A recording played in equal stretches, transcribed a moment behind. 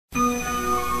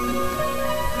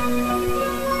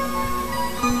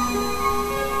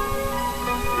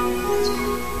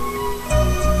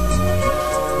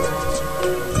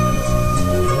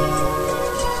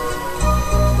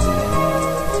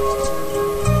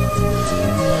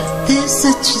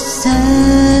such a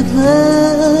sad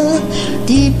love,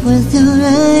 deep with your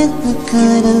eyes, the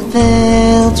kind of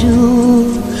veil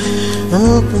you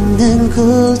opened and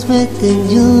closed within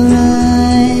your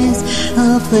eyes.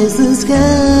 I'll place the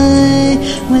sky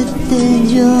within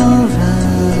your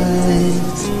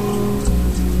eyes.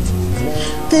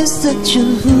 There's such a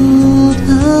old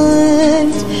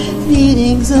heart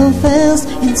beating so fast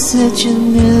in search of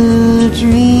new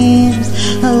dreams.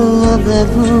 A love that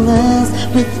will last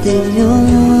within your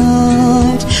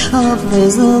heart. I'll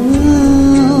place the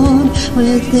moon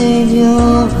within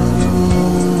your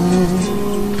heart.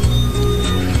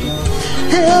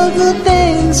 How the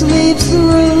pain sweeps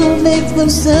through makes no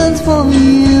sense for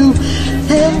you.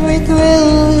 Every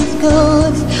thrill is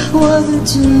gone, wasn't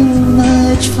too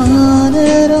much fun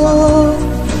at all.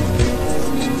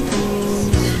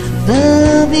 But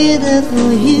I'll be there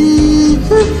for you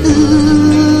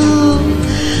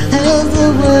as the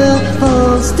world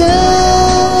falls down.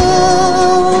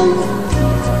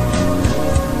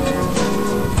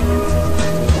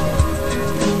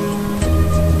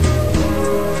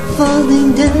 Falling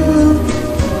down,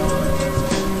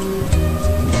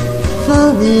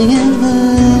 falling in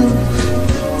love.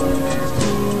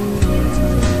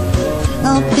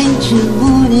 I'll paint you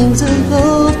mornings of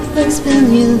gold and spend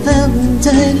you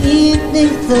Valentine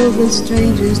evenings, though we're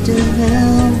strangers to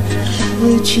now.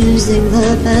 We're choosing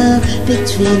the path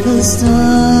between the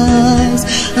stars.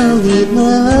 I'll leave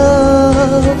my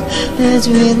love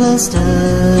between the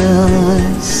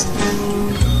stars.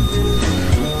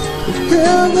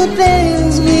 How the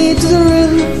pain sweeps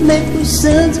through make no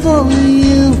sense for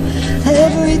you.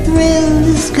 Every thrill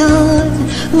is gone,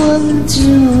 wasn't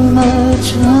too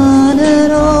much fun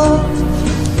at all.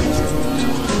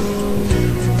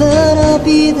 But I'll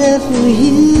be there for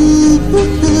you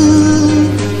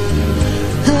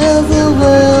as the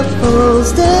world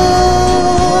falls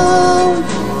down.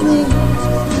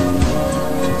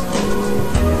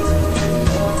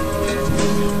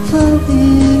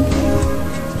 Falling